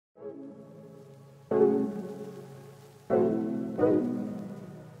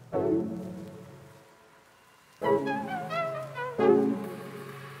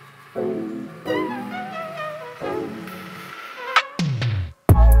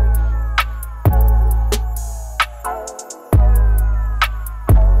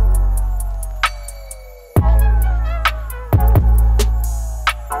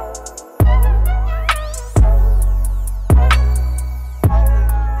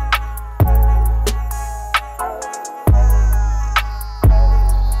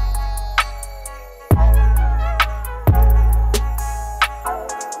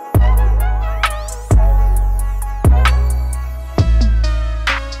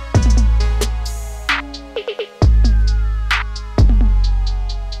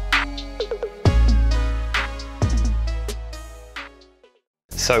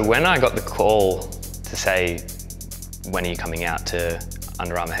So when I got the call to say, when are you coming out to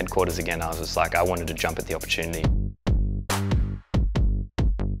Under Armour headquarters again, I was just like, I wanted to jump at the opportunity.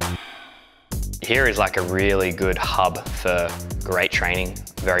 Here is like a really good hub for great training,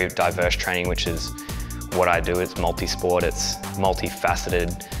 very diverse training, which is what I do. It's multi-sport, it's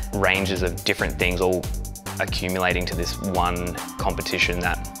multifaceted, ranges of different things all accumulating to this one competition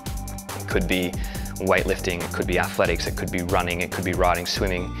that could be weightlifting, it could be athletics, it could be running, it could be riding,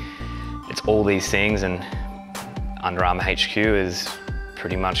 swimming. It's all these things, and Under Armour HQ has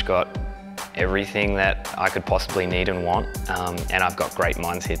pretty much got everything that I could possibly need and want. And I've got great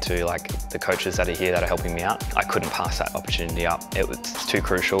minds here too, like the coaches that are here that are helping me out. I couldn't pass that opportunity up. It's too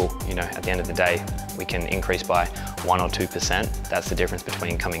crucial. You know, at the end of the day, we can increase by 1 or 2%. That's the difference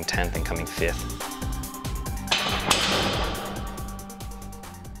between coming 10th and coming 5th.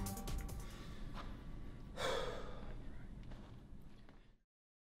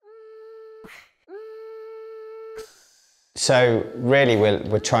 So really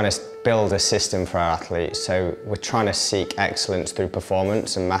we're trying to build a system for our athletes. So we're trying to seek excellence through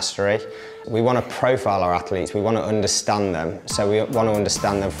performance and mastery. We want to profile our athletes, we want to understand them. So we want to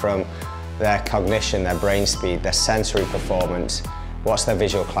understand them from their cognition, their brain speed, their sensory performance, what's their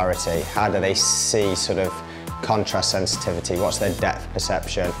visual clarity, how do they see sort of contrast sensitivity, what's their depth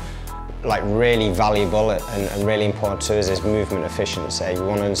perception. Like really valuable and really important to us is movement efficiency. We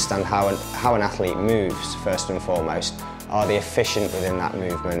want to understand how an athlete moves first and foremost. Are they efficient within that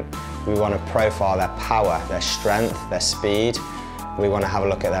movement? We want to profile their power, their strength, their speed. We want to have a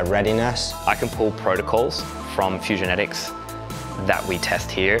look at their readiness. I can pull protocols from Fusionetics that we test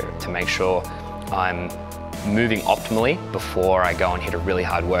here to make sure I'm moving optimally before I go and hit a really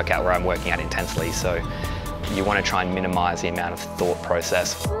hard workout where I'm working out intensely. So you want to try and minimize the amount of thought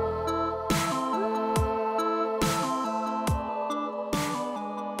process.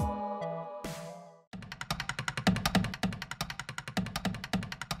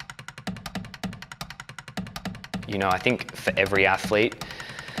 You know, I think for every athlete,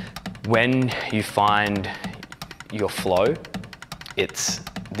 when you find your flow, it's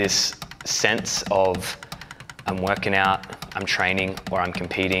this sense of I'm working out, I'm training, or I'm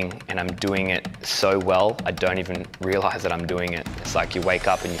competing, and I'm doing it so well, I don't even realize that I'm doing it. It's like you wake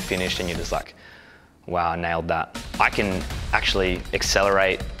up and you're finished and you're just like, wow, I nailed that. I can actually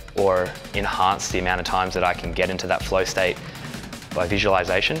accelerate or enhance the amount of times that I can get into that flow state by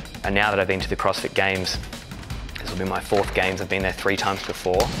visualization. And now that I've been to the CrossFit Games, this will be my 4th Games, I've been there 3 times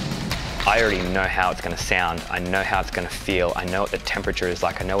before. I already know how it's going to sound, I know how it's going to feel, I know what the temperature is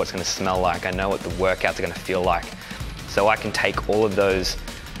like, I know what it's going to smell like, I know what the workouts are going to feel like. So I can take all of those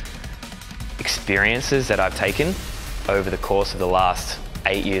experiences that I've taken over the course of the last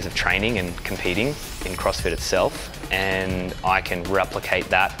 8 years of training and competing in CrossFit itself, and I can replicate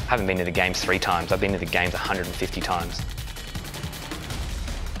that. I haven't been to the Games 3 times, I've been to the Games 150 times.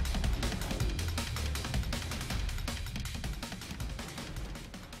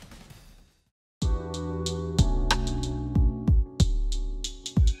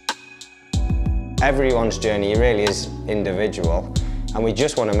 Everyone's journey really is individual, and we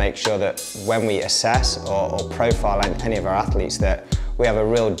just want to make sure that when we assess or profile any of our athletes that we have a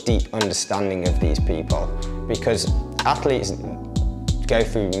real deep understanding of these people, because athletes go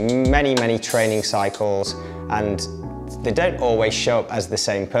through many training cycles and they don't always show up as the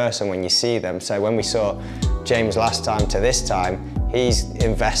same person when you see them. So when we saw James last time to this time, he's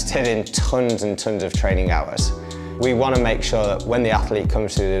invested in tons and tons of training hours. We want to make sure that when the athlete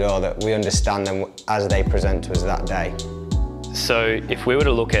comes through the door that we understand them as they present to us that day. So if we were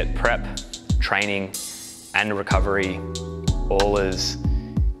to look at prep, training and recovery all as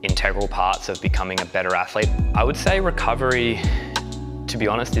integral parts of becoming a better athlete, I would say recovery, to be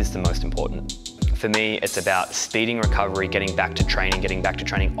honest, is the most important. For me, it's about speeding recovery, getting back to training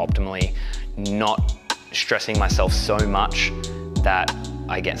optimally, not stressing myself so much that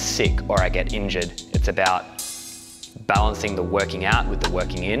I get sick or I get injured. It's about balancing the working out with the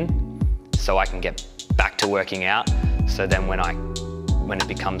working in so I can get back to working out, so then when it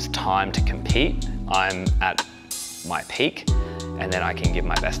becomes time to compete, I'm at my peak and then I can give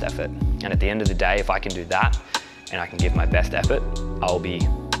my best effort. And at the end of the day, if I can do that and I can give my best effort, I'll be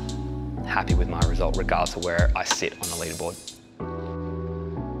happy with my result regardless of where I sit on the leaderboard.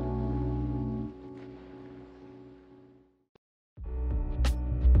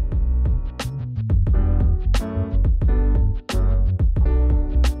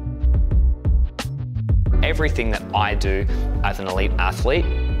 Everything that I do as an elite athlete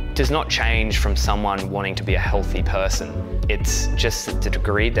does not change from someone wanting to be a healthy person. It's just the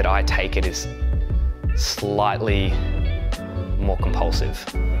degree that I take it is slightly more compulsive.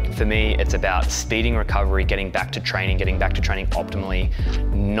 For me, it's about speeding recovery, getting back to training optimally,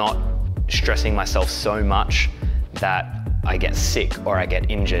 not stressing myself so much that I get sick or I get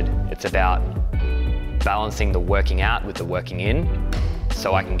injured. It's about balancing the working out with the working in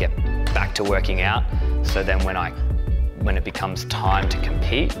so I can get back to working out. So then when it becomes time to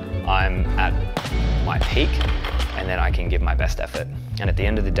compete, I'm at my peak and then I can give my best effort. And at the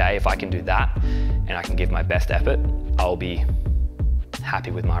end of the day, if I can do that and I can give my best effort, I'll be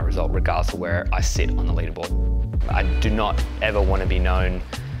happy with my result regardless of where I sit on the leaderboard. I do not ever want to be known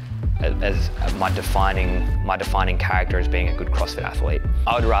as my defining character as being a good CrossFit athlete.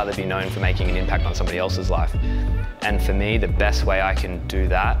 I would rather be known for making an impact on somebody else's life. And for me, the best way I can do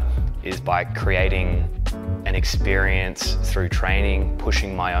that is by creating an experience through training,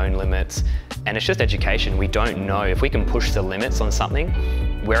 pushing my own limits. And it's just education. We don't know. If we can push the limits on something,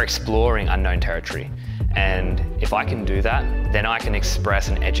 we're exploring unknown territory. And if I can do that, then I can express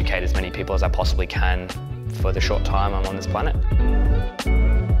and educate as many people as I possibly can for the short time I'm on this planet.